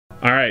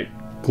All right.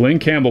 Glen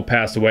Campbell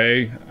passed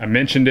away. I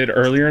mentioned it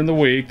earlier in the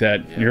week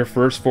that your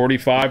first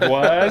 45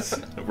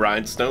 was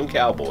Rhinestone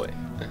Cowboy.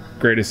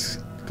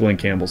 Greatest Glen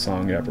Campbell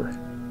song ever.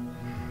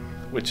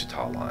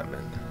 Wichita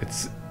Lineman.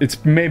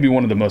 It's maybe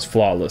one of the most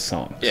flawless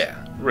songs.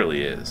 Yeah,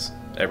 really is.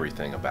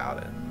 Everything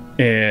about it.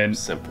 And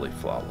simply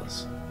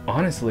flawless.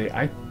 Honestly,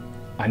 I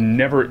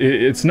never.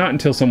 It's not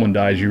until someone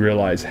dies you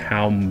realize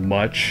how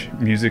much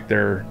music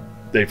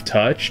they've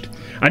touched.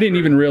 I didn't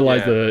even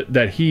realize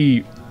that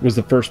he was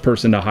the first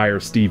person to hire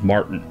Steve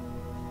Martin.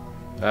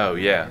 Oh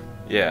yeah,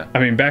 yeah. I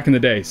mean, back in the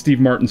day, Steve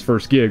Martin's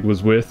first gig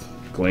was with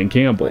Glen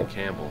Campbell. Glen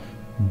Campbell.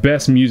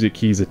 Best music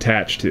he's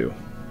attached to.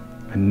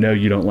 I know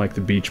you don't like the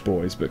Beach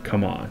Boys, but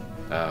come on.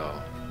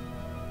 Oh.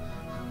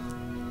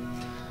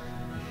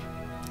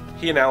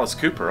 He and Alice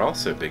Cooper are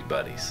also big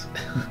buddies.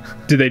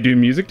 Did they do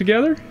music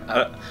together?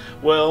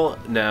 Well,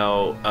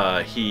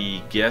 now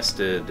he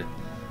guested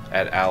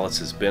at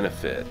Alice's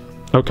benefit.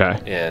 Okay.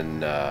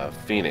 In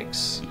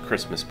Phoenix,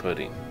 Christmas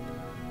Pudding,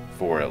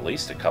 for at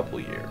least a couple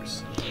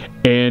years.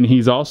 And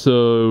he's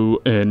also,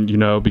 and you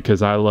know,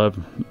 because I love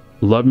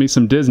me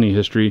some Disney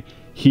history,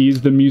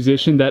 he's the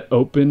musician that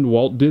opened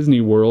Walt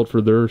Disney World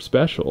for their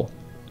special.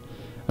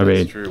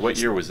 That's true. What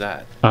year was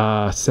that?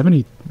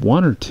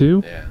 71 or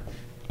 2. Yeah.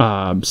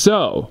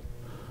 So,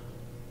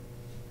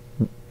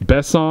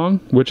 best song,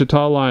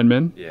 Wichita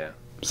Lineman. Yeah.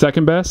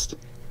 Second best?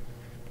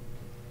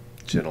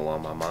 Gentle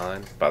on My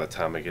Mind. By the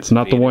time I get it's to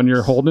not Phoenix, the one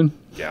you're holding?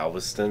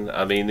 Galveston.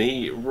 I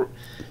mean,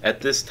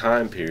 at this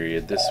time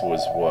period, this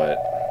was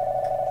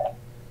what?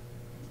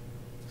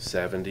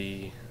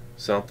 70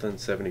 something?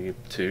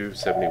 72,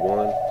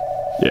 71?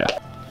 Yeah.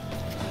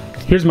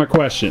 Here's my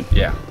question.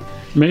 Yeah.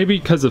 Maybe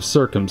because of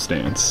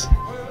circumstance,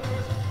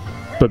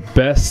 but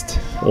best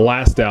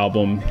last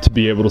album to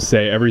be able to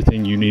say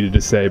everything you needed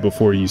to say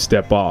before you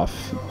step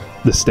off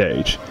the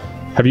stage.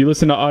 Have you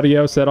listened to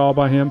Adios at all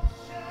by him?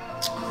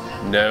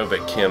 No,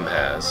 but Kim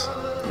has.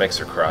 Makes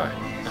her cry.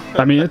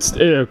 I mean,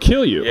 it'll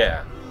kill you.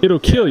 Yeah. It'll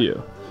kill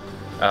you.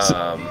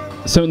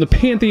 So in the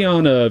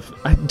pantheon of,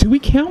 do we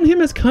count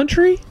him as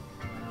country?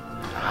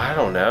 I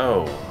don't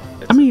know.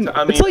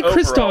 It's like overall,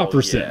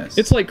 Christopherson. Yes.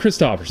 It's like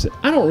Christopherson.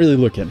 I don't really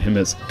look at him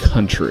as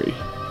country.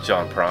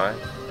 John Prine.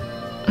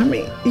 I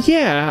mean,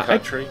 yeah.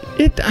 Country.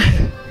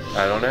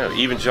 I don't know.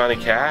 Even Johnny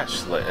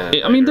Cash.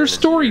 I mean, they're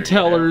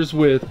storytellers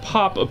with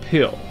pop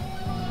appeal.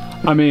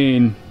 I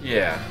mean...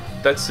 Yeah.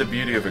 That's the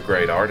beauty of a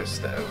great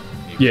artist, though.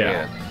 You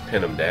can't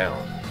pin him down.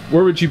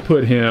 Where would you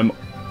put him?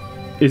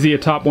 Is he a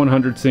top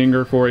 100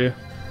 singer for you?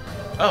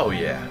 Oh,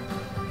 yeah.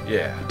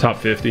 Yeah. Top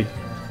 50?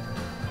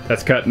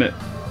 That's cutting it.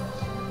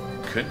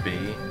 Could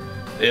be.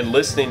 And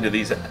listening to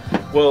these...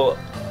 Well,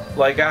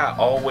 like I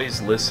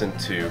always listen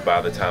to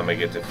by the time I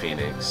get to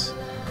Phoenix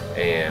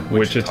and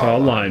Wichita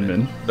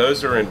Lineman.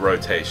 Those are in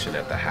rotation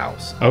at the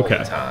house all the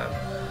time.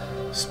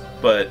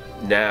 But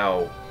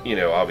now... You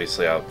know,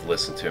 obviously I've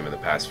listened to him in the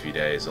past few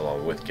days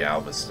along with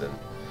Galveston.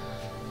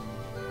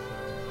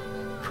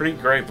 Pretty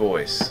great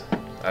voice.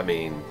 I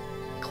mean,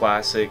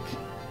 classic,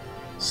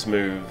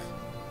 smooth.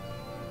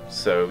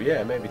 So,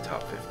 yeah, maybe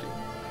top 50.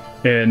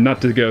 And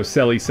not to go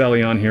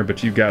selly on here,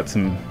 but you got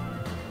some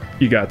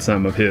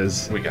of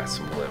his. We got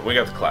some blend. We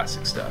got the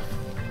classic stuff.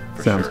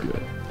 Sounds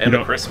good. And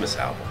the Christmas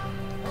album.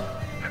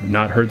 I've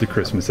not heard the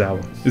Christmas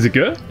album. Is it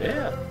good?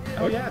 Yeah.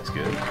 Oh, yeah, it's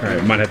good. All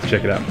right, might have to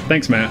check it out.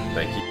 Thanks, Matt.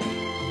 Thank you.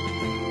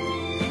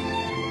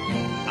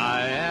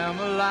 I am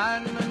a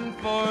lineman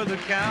for the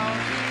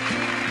county,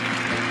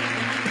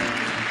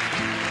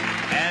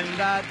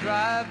 and I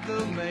drive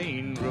the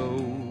main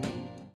road.